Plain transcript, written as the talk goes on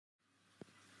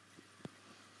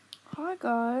Hi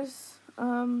guys,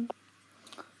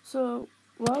 so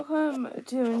welcome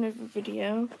to another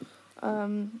video.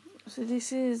 So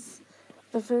this is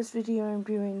the first video I'm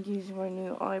doing using my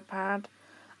new iPad,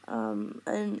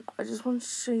 and I just want to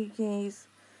show you guys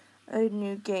a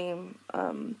new game,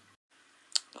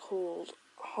 called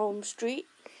Home Street.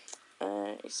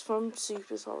 It's from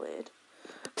Super Solid.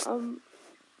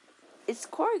 It's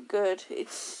quite good.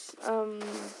 It's,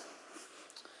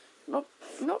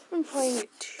 not been playing it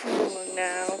too long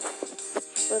now,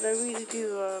 but I really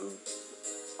do,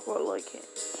 quite like it.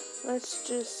 Let's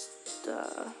just,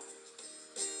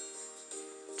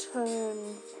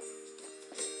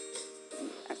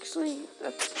 actually,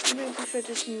 maybe I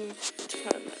just need to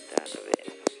turn that down a bit.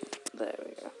 There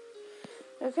we go.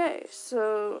 Okay,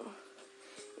 so,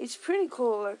 it's pretty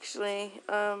cool, actually.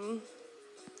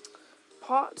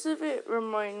 Parts of it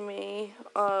remind me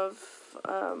of,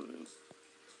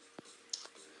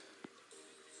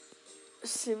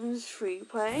 Sims Free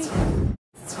Play,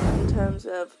 in terms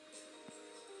of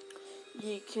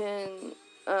you can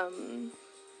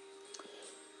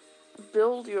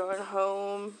build your own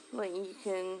home. Like, you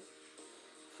can,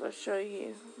 if I show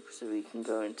you, so we can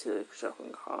go into the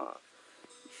shopping cart.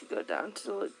 If you go down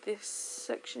to like this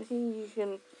section here, you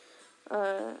can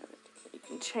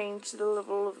change the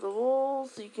level of the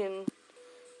walls. You can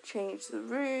change the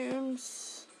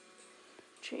rooms,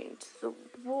 change the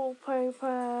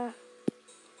wallpaper,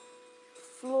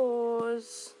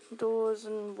 floors, doors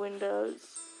and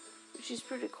windows, which is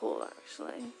pretty cool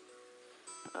actually.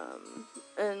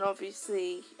 And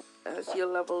obviously as you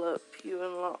level up you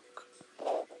unlock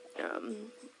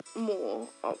more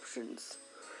options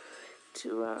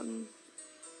to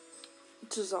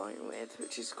design with,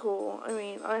 which is cool. I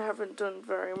mean, I haven't done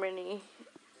very many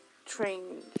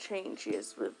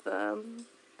changes with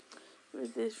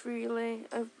this really.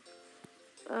 I've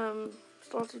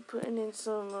started putting in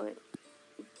some like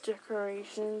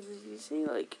decorations, as you see,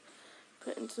 like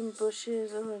putting some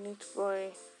bushes. I need to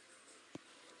buy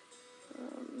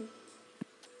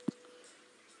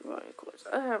right coins.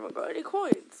 I haven't got any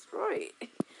coins, right?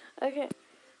 Okay.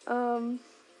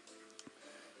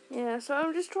 Yeah, so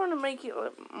I'm just trying to make it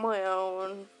like my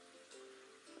own.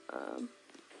 I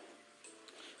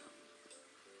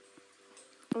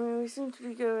mean, we seem to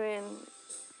be going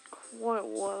quite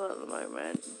well at the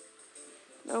moment.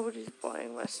 Nobody's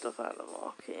buying my stuff out of the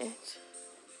market.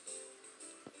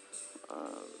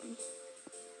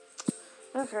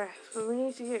 Okay, so we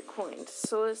need to get coins.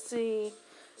 So let's see.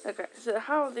 Okay, so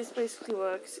how this basically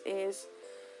works is,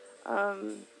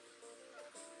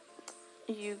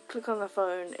 you click on the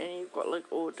phone and you've got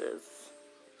like orders.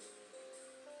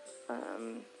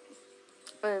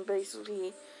 And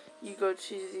basically you go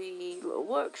to the little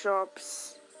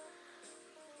workshops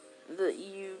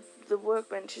the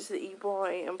workbenches that you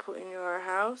buy and put in your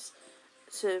house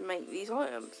to make these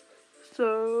items.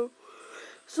 So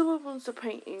someone wants a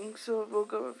painting, so we'll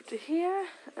go over to here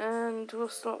and we'll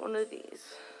start one of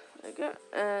these. Okay,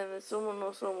 and someone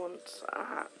also wants a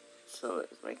hat, so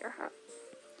let's make a hat.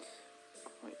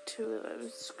 Like two of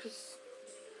those, because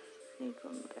I need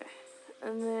one there.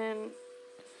 And then,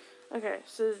 okay,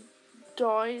 so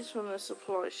dyes from the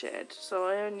supply shed. So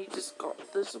I only just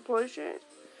got the supply shed,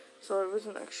 so I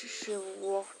wasn't actually sure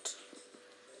what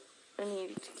I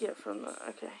needed to get from that.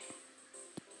 Okay,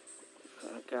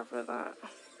 I'll gather that.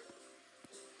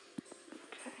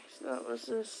 Okay, so that was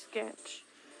a sketch.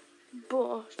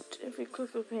 But if we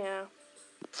click up here,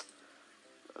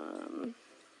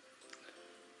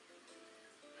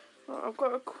 well, I've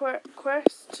got a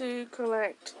quest to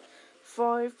collect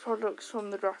 5 products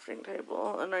from the drafting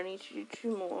table, and I need to do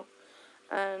 2 more.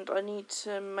 And I need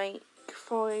to make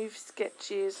 5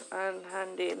 sketches and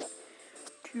hand in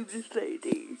to this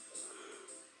lady.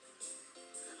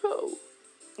 So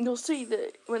you'll see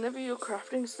that whenever you're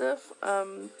crafting stuff,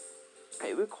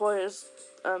 it requires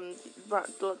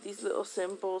like these little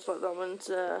symbols, like that one's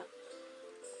a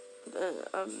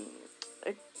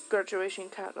graduation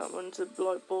cat, that one's a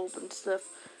light bulb and stuff.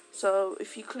 So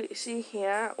if you see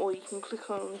here, or you can click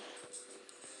on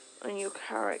your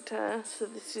character. So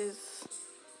this is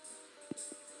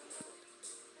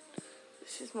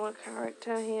my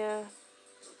character here.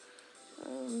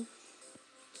 So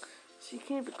you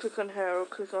can either click on her or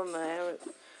click on there.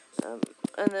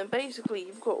 And then basically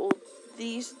you've got all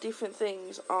these different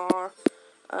things are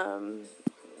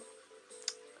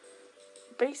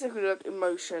basically like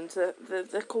emotions.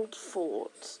 They're called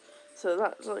thoughts. So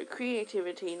that's like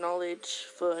creativity, knowledge,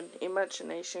 fun,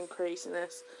 imagination,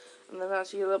 craziness. And then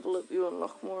as you level up, you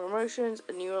unlock more emotions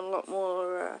and you unlock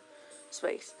more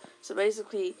space. So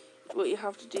basically what you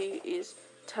have to do is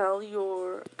tell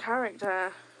your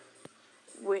character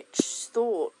which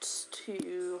thoughts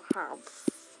to have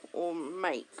or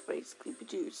make, basically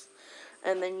produce,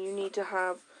 and then you need to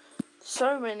have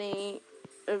so many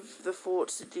of the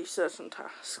thoughts to do certain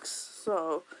tasks.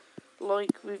 So,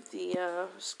 like with the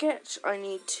sketch, I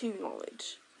need 2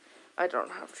 knowledge. I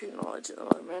don't have 2 knowledge at the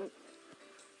moment.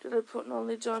 Did I put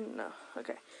knowledge on? No.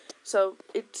 Okay. So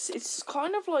it's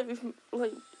kind of like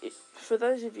for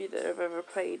those of you that have ever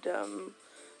played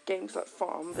games like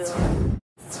Farmville,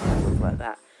 stuff like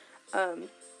that.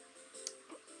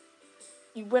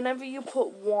 Whenever you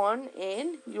put 1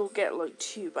 in, you'll get like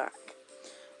 2 back,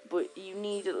 but you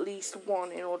need at least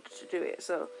 1 in order to do it.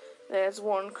 So there's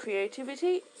 1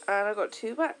 creativity, and I got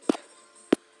 2 back.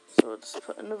 So I'll just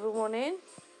put another 1 in.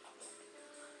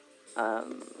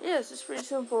 Yes, it's pretty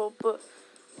simple, but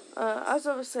as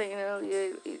I was saying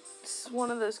earlier, it's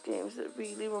one of those games that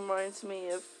really reminds me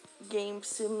of games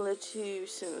similar to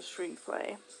Sims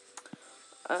Freeplay.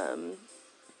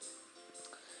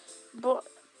 But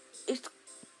it's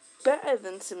better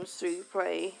than Sims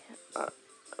Freeplay,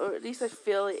 or at least I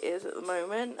feel it is at the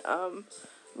moment. I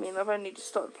mean, I've only just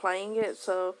started playing it,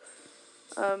 so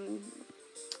I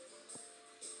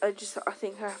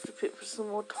think I have to put some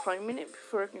more time in it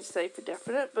before I can say for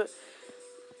definite, but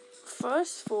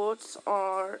first thoughts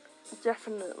are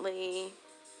definitely,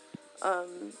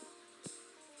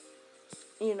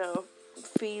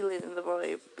 feeling the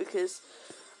vibe, because,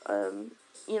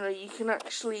 you can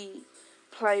actually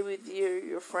play with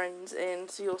your friends, and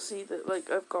so you'll see that, like,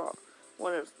 I've got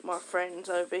one of my friends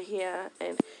over here,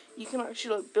 and you can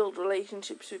actually, like, build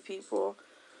relationships with people.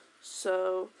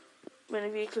 So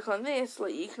whenever you click on this,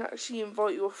 like, you can actually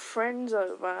invite your friends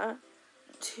over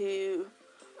to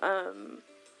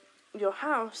your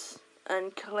house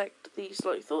and collect these,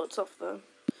 like, thoughts off them.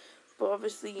 But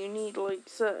obviously you need, like,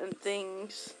 certain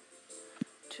things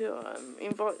to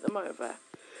invite them over.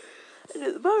 And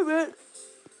at the moment,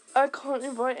 I can't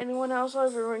invite anyone else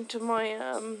over into my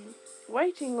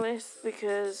waiting list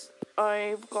because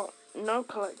I've got no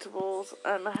collectibles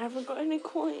and I haven't got any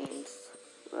coins.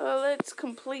 Well, let's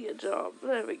complete a job.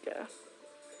 There we go.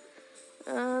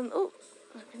 And,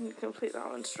 I can complete that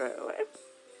one straight away.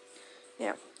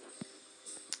 Yeah.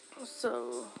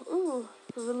 So,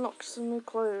 we've unlocked some new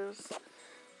clothes.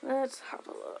 Let's have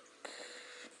a look.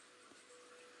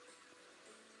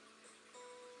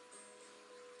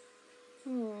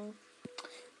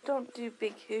 Don't do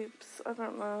big hoops. I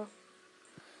don't know.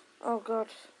 Oh god,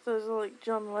 those are like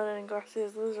John Lennon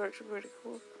glasses. Those are actually pretty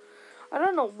cool. I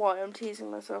don't know why I'm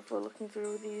teasing myself for looking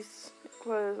through these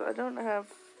clothes. I don't have,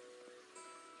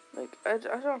 like, I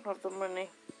don't have the money.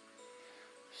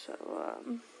 So,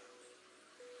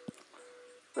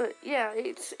 but yeah,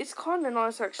 it's kind of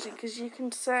nice actually, because you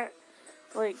can set,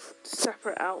 like,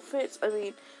 separate outfits. I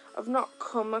mean, I've not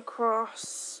come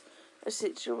across a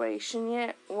situation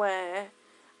yet where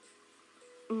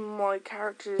my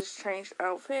character has changed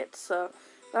outfits, so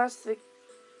that's the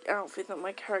outfit that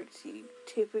my character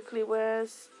typically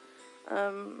wears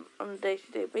on a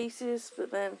day-to-day basis. But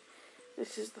then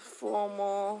this is the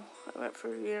formal. I went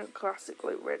for a classic,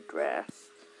 like, red dress.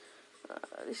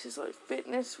 This is like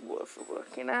fitness for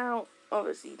working out.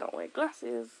 Obviously you don't wear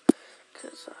glasses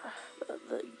because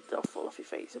they'll fall off your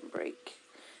face and break.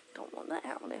 Don't want that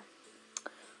happening.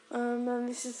 And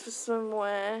this is for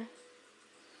swimwear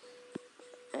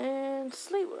and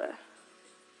sleepwear.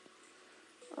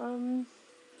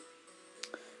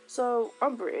 So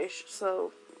I'm British,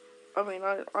 so I mean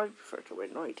I prefer to wear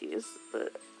nighties,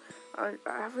 but I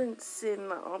haven't seen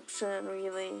that option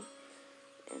really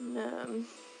in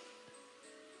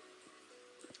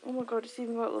oh my god, it's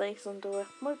even got lace underwear.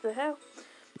 What the hell?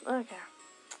 Okay.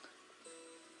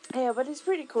 Yeah, but it's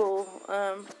pretty cool.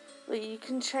 That you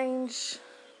can change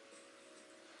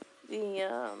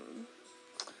the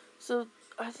so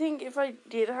I think if I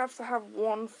did have to have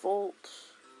one fault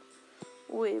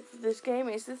with this game,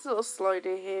 is this little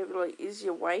slider here, like, is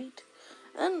your weight.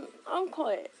 And I'm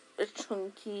quite a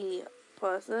chunky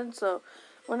person, so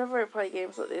whenever I play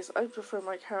games like this, I prefer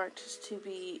my characters to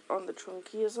be on the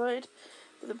chunkier side.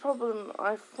 But the problem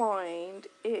I find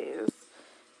is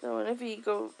that whenever you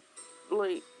go,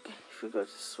 like, if you go to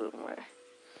swimwear,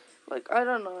 like, I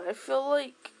don't know, I feel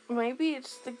like maybe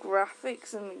it's the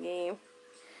graphics in the game,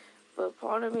 but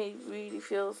part of me really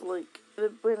feels like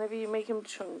that whenever you make them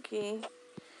chunky,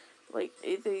 like,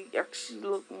 they actually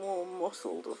look more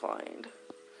muscle defined,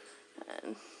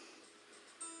 and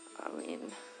I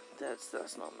mean,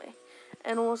 that's not me.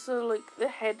 And also, like, the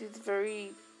head is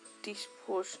very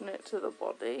disproportionate to the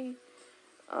body,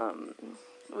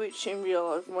 which in real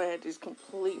life my head is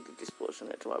completely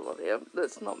disproportionate to my body.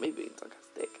 That's not me being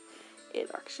sarcastic,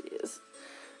 it actually is.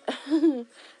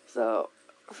 So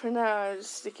for now, I'm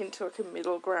just sticking to like a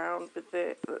middle ground with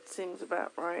it. That seems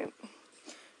about right.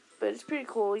 But it's pretty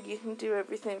cool. You can do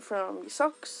everything from your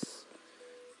socks,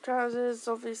 trousers,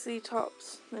 obviously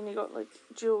tops. Then you got like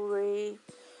jewelry,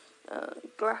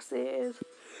 glasses.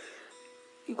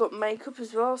 You've got makeup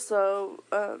as well. So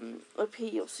up here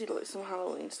you'll see like some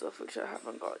Halloween stuff, which I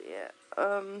haven't got yet.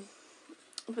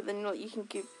 But then like you can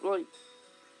give like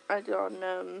add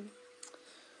on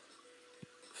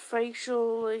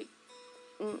facial like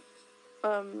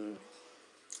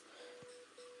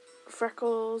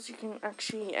freckles. You can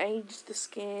actually age the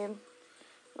skin.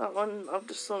 That one I've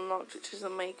just unlocked, which is a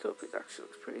makeup. It actually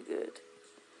looks pretty good.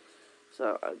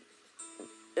 So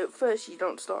at first you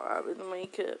don't start out with the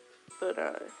makeup, but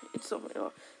it's something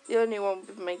else. The only one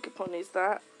with makeup on is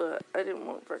that, but I didn't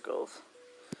want freckles,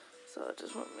 so I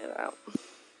just went with that.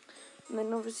 And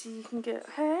then obviously you can get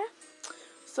hair.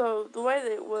 So the way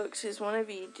that it works is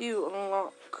whenever you do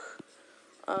unlock,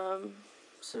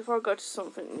 so if I go to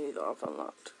something new that I've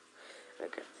unlocked,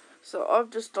 okay, so I've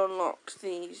just unlocked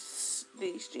these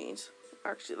jeans.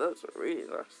 Actually, those are really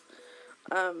nice.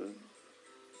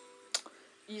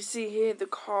 You see here the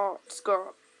cart's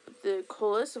got the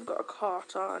colours. I've got a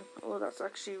cart on. Oh, that's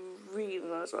actually really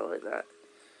nice. I like that.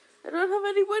 I don't have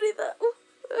any money though.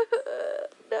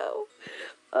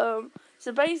 No.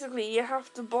 So basically, you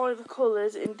have to buy the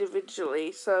colours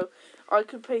individually. So I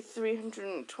could pay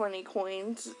 320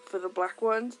 coins for the black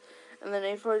ones, and then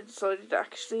if I decided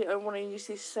actually I want to use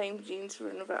these same jeans for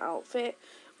another outfit,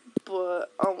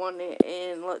 but I want it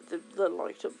in like the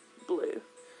lighter blue,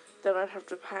 then I'd have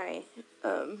to pay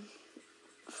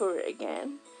for it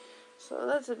again. So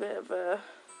that's a bit of a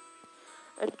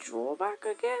drawback,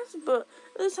 I guess. But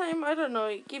at the same, I don't know.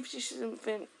 It gives you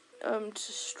something to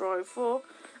strive for,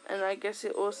 and I guess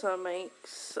it also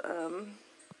makes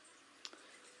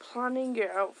planning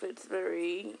your outfits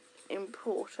very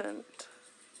important.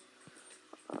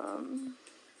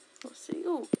 Let's see.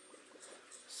 Oh,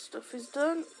 stuff is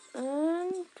done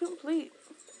and complete.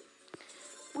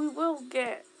 We will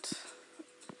get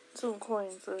some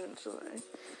coins eventually.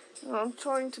 I'm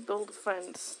trying to build a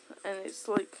fence, and it's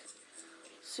like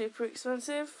super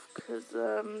expensive because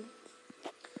the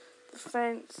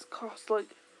fence costs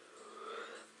like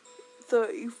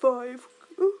 35.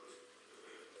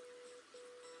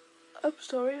 I'm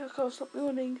sorry, I can't stop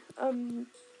yawning.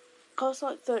 Costs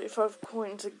like 35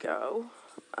 coins a go.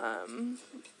 I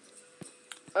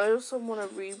also want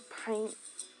to repaint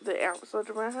the outside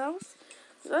of my house.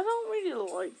 I don't really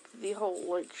like the whole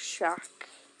like shack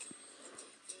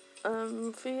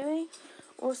feeling.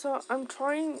 Also, I'm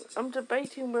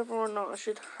debating whether or not I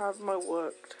should have my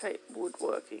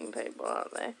woodworking table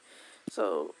out there.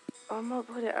 So I might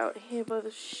put it out here by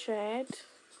the shed.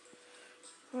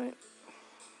 Right.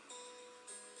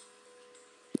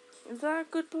 Is that a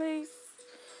good place?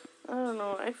 I don't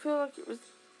know. I feel like it was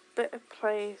better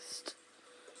placed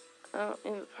out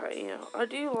in the patio. I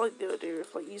do like the idea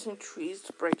of like using trees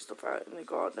to break stuff out in the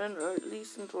garden, or at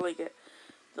least until I get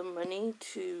the money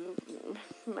to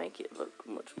make it look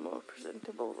much more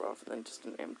presentable rather than just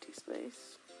an empty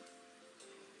space.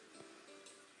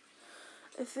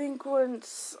 I think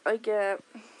once I get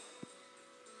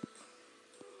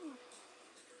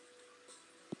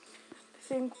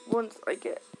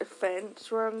a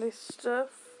fence around this stuff,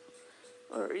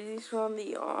 or at least around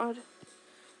the yard,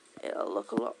 it'll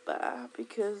look a lot better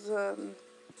because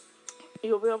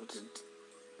you'll be able to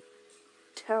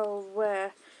tell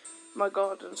where my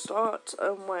garden starts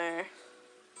and where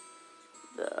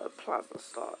the plaza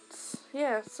starts.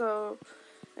 Yeah, so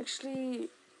actually,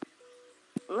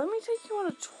 let me take you on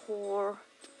a tour.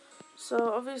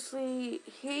 So obviously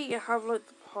here you have like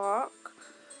the park,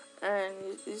 and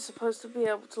you're supposed to be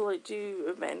able to like do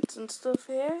events and stuff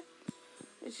here,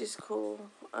 which is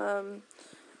cool. And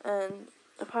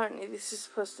apparently this is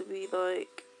supposed to be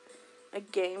like a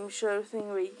game show thing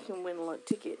where you can win like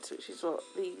tickets, which is what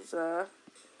these are.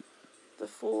 The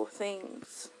 4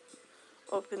 things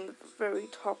up in the very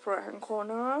top right hand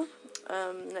corner,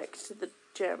 next to the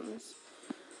gems.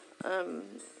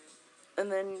 And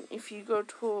then if you go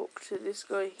talk to this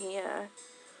guy here,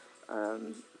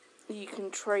 you can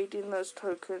trade in those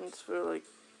tokens for like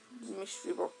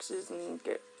mystery boxes and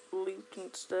get loot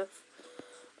and stuff.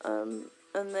 And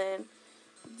then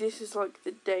this is like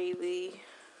the daily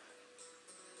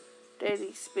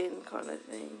spin kind of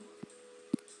thing.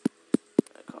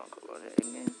 I can't go on it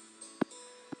again.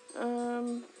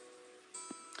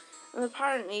 And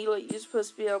apparently, like, you're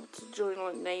supposed to be able to join,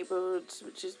 like, neighborhoods,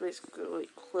 which is basically,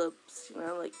 like, clubs, you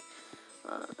know,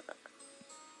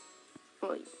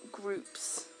 like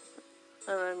groups.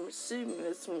 and I'm assuming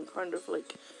there's some kind of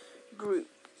like group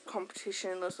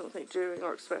competition or something during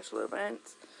like special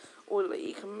events, or like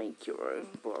you can make your own,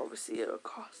 but obviously it'll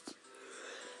cost.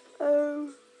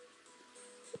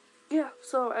 Yeah,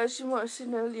 so as you might have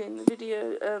seen earlier in the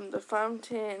video, the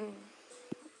fountain,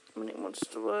 when it wants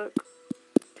to work,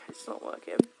 it's not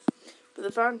working, but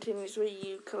the fountain is where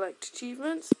you collect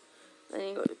achievements. Then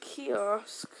you got the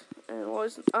kiosk, and what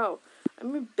isn't, oh,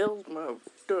 I'm in build mode,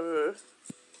 duh.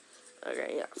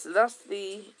 Okay, yeah, so that's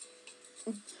the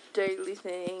daily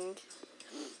thing.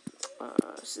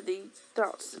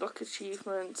 That's like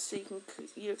achievements, so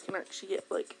you can actually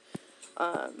get like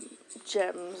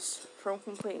gems from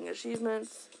completing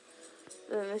achievements.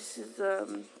 Then this is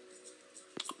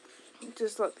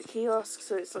just like the kiosk,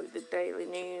 so it's like the daily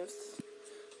news,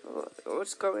 or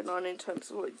what's going on in terms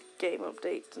of like game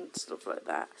updates and stuff like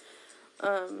that.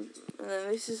 And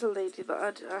then this is a lady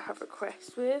that I have a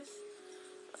quest with.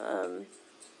 And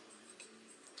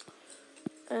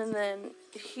then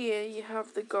here you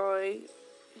have the guy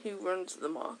who runs the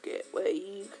market, where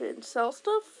you can sell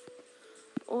stuff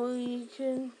or you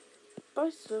can buy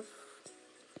stuff.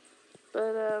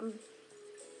 But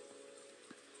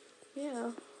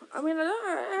yeah, I mean,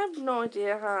 I have no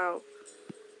idea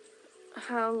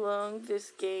how long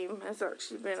this game has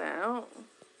actually been out.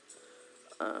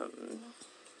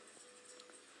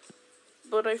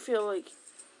 But I feel like,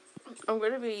 I'm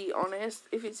going to be honest,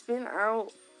 if it's been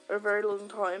out a very long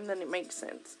time, then it makes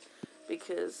sense.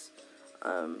 Because,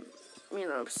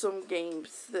 some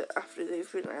games that after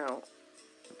they've been out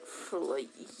for like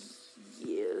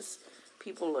years,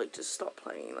 people like to stop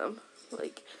playing them.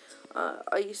 Like,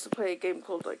 I used to play a game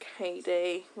called like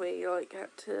Heyday, where you like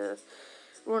had to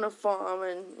run a farm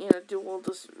and do all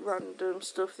this random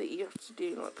stuff that you have to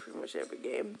do in like pretty much every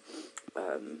game.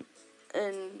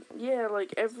 And yeah,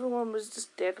 like everyone was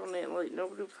just dead on it. Like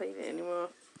nobody played it anymore.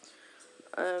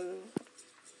 Oh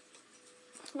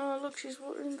look, she's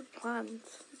watering the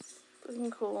plants. It's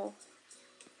fucking cool.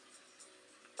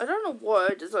 I don't know why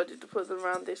I decided to put them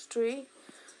around this tree.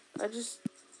 I just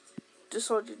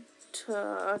decided to.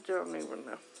 I don't even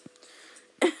know.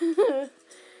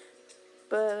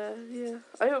 But yeah,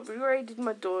 I upgraded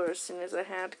my door as soon as I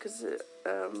had, because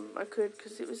I could,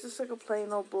 because it was just like a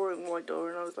plain old boring white door,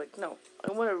 and I was like, no,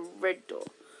 I want a red door.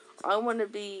 I want to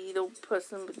be the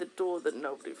person with the door that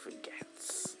nobody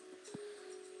forgets.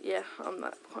 Yeah, I'm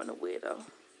that kind of weirdo.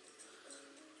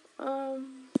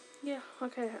 Yeah,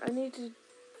 okay, I need to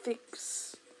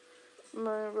fix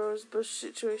my rose bush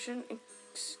situation.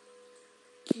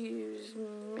 Excuse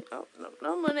me. Oh,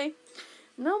 no money.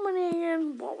 No money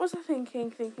again. What was I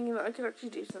thinking? Thinking that I could actually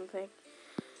do something.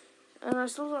 And I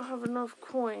still don't have enough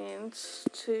coins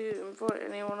to invite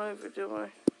anyone over, do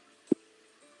I?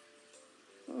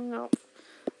 Nope.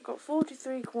 I've got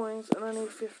 43 coins and I need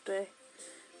 50.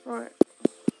 Right.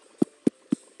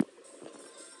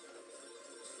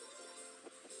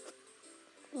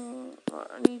 Right,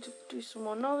 I need to do some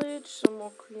more knowledge, some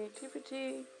more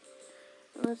creativity.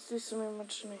 And let's do some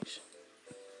imagination.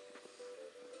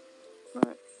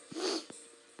 Right.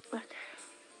 Okay.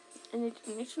 I need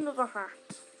another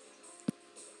hat.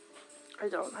 I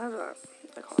don't have that.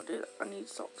 I can't do that. I need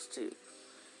socks too.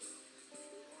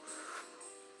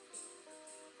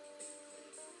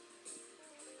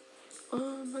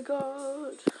 Oh my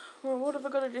god. Well, what have I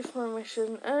got to do for my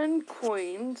mission? Earn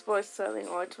coins by selling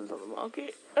items on the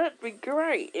market. That'd be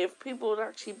great if people would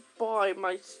actually buy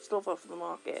my stuff off the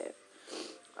market.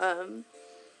 And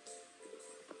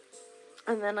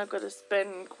then I've got to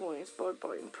spend coins by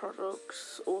buying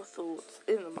products or thoughts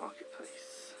in the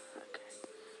marketplace. Okay.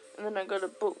 And then I've got to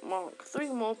bookmark 3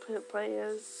 more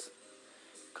players.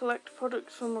 Collect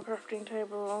products from the crafting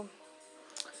table.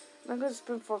 And I've got to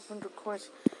spend 500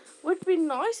 coins. Would be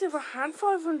nice if I had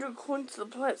 500 coins to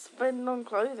spend on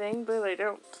clothing, but I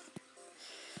don't.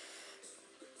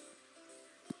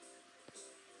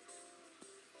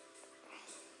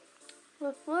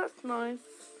 Well, that's nice.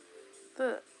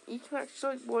 That you can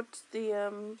actually watch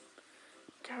the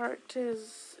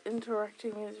characters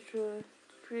interacting with each other.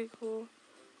 It's pretty cool.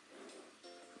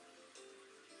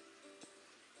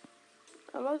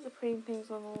 I like the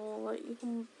paintings on the wall. Like you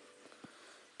can.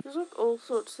 There's like all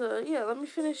sorts of. Yeah, let me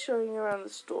finish showing you around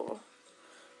the store.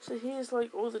 So here's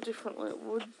like all the different like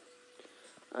wood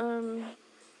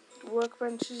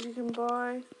workbenches you can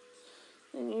buy.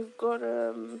 And you've got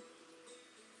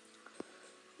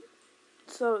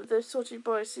so they're sorted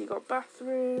by, so you got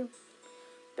bathroom,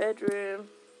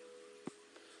 bedroom.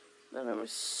 Then I'm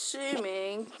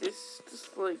assuming this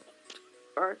like,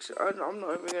 actually I'm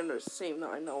not even going to assume that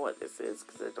I know what this is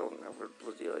because I don't have a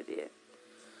bloody idea.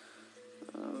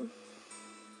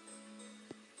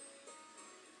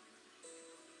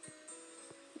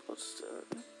 what's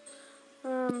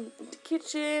the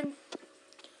kitchen,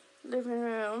 living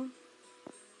room.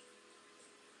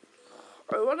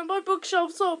 I want to buy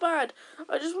bookshelves so bad.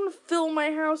 I just want to fill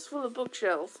my house full of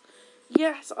bookshelves.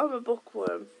 Yes, I'm a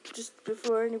bookworm. Just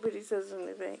before anybody says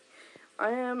anything,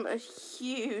 I am a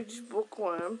huge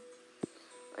bookworm.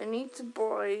 I need to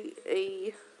buy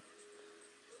a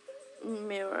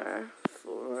mirror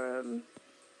for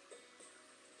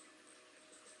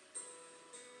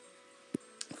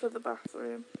the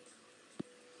bathroom.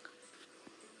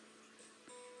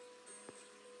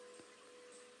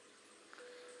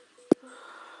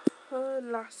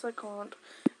 Alas, I can't.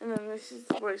 And then this is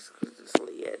basically just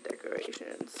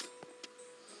decorations.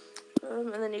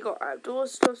 And then you got outdoor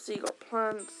stuff, so you got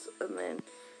plants, and then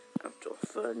outdoor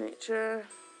furniture.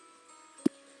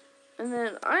 And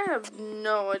then I have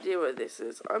no idea what this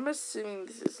is. I'm assuming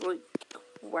this is like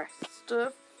quest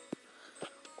stuff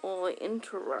or like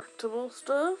interactable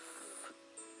stuff.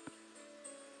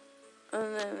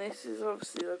 And then this is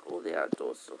obviously like all the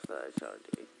outdoor stuff that I showed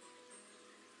you.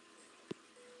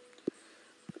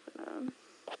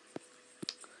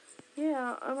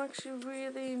 Yeah, I'm actually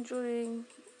really enjoying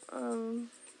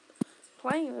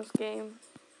playing this game.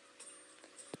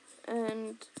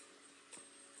 And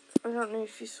I don't know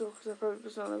if you saw, because I probably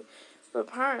was on it, but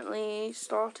apparently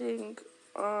starting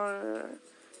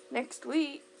next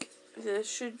week there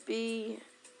should be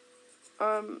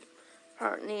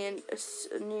apparently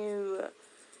a new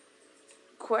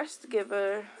quest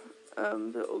giver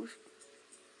that will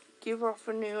give off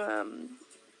a new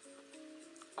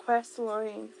quest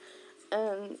line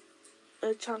and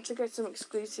a chance to get some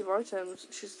exclusive items,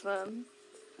 which is fun.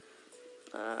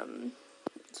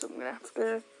 So I'm gonna have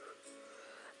to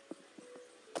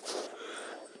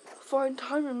find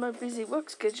time in my busy work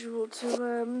schedule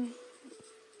to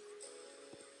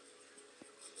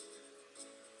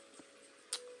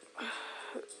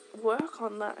work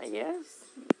on that, I guess.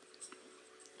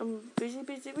 I'm busy.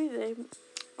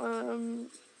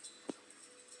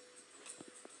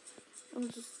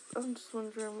 I'm just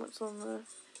wondering what's on there.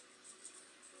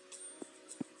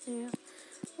 Yeah.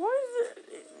 Why is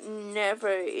it never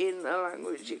in a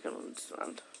language you can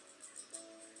understand?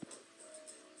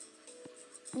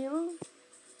 You know?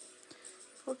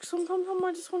 Like, sometimes I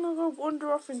might just want to go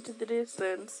wander off into the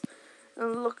distance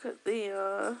and look at the,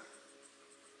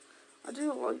 I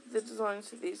do like the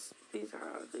designs of these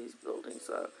buildings,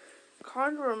 so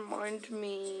kind of remind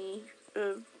me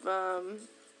of,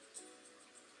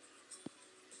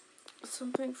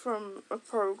 something from a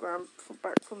program from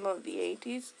back from like the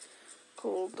 80s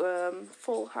called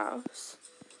Full House.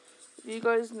 If you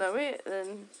guys know it,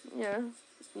 then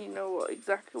you know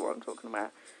exactly what I'm talking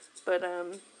about. But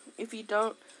if you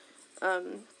don't,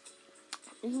 you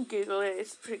can Google it.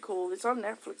 It's pretty cool. It's on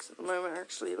Netflix at the moment.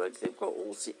 Actually, like they've got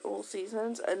all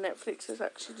seasons, and Netflix has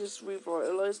actually just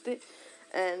revitalized it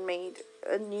and made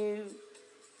a new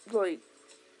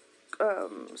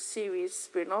series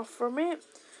spin-off from it.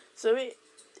 So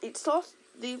it started.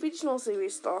 The original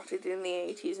series started in the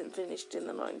 80s and finished in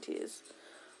the 90s.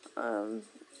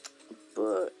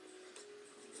 But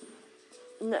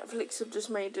Netflix have just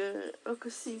made a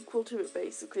sequel to it,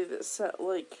 basically, that's set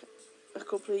like a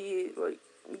couple of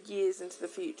years into the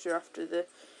future after the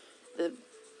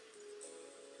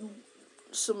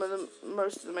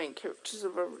most of the main characters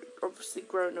have obviously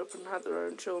grown up and had their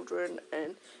own children,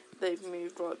 and they've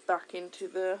moved back into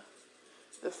the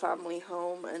family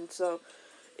home, and so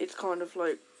it's kind of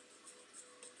like,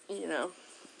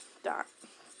 that.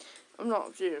 I'm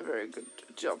not doing a very good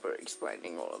job at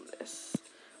explaining all of this.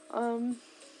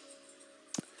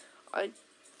 I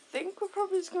think we're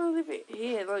probably just going to leave it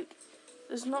here. Like,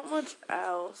 there's not much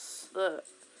else that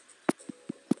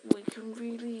we can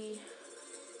really...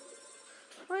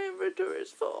 My inventory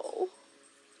is full.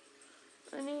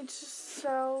 I need to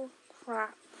sell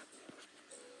crap.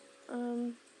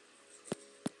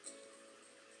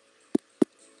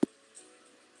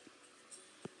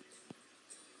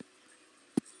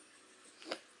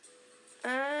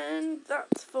 And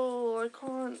that's full. I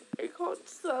can't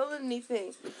sell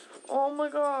anything. Oh my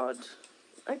god.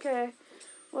 Okay.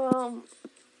 Well,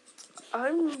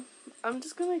 I'm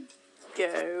just gonna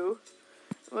go.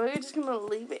 We're just gonna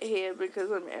leave it here because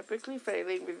I'm epically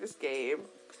failing with this game.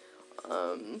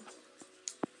 And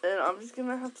I'm just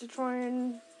gonna have to try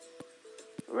and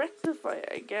rectify it,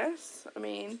 I guess. I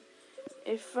mean,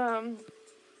 if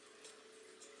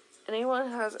anyone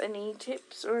has any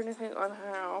tips or anything on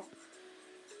how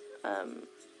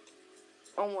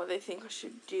on what they think I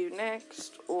should do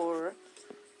next, or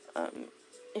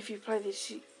if you play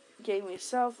this game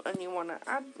yourself and you want to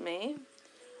add me,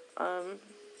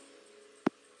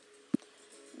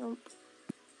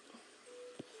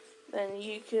 then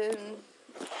you can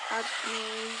add me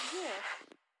here.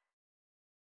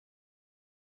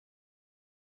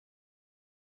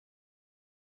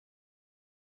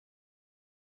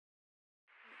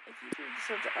 If you do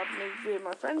decide to add me via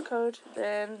my friend code,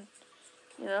 then,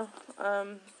 you know,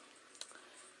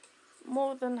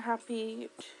 more than happy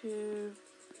to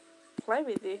play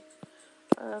with you.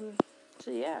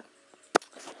 So yeah.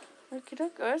 Okay,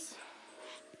 guys.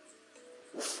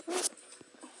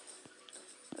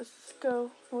 Let's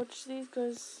go watch these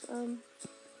guys.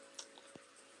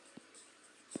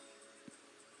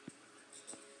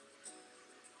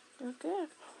 Okay.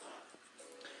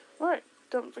 Right.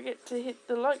 Don't forget to hit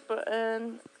the like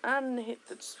button and hit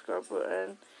the subscribe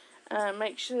button. And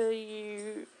make sure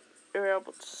you are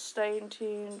able to stay in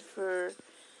tune for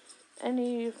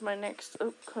any of my next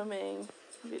upcoming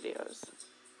videos.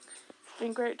 It's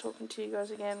been great talking to you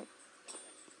guys again.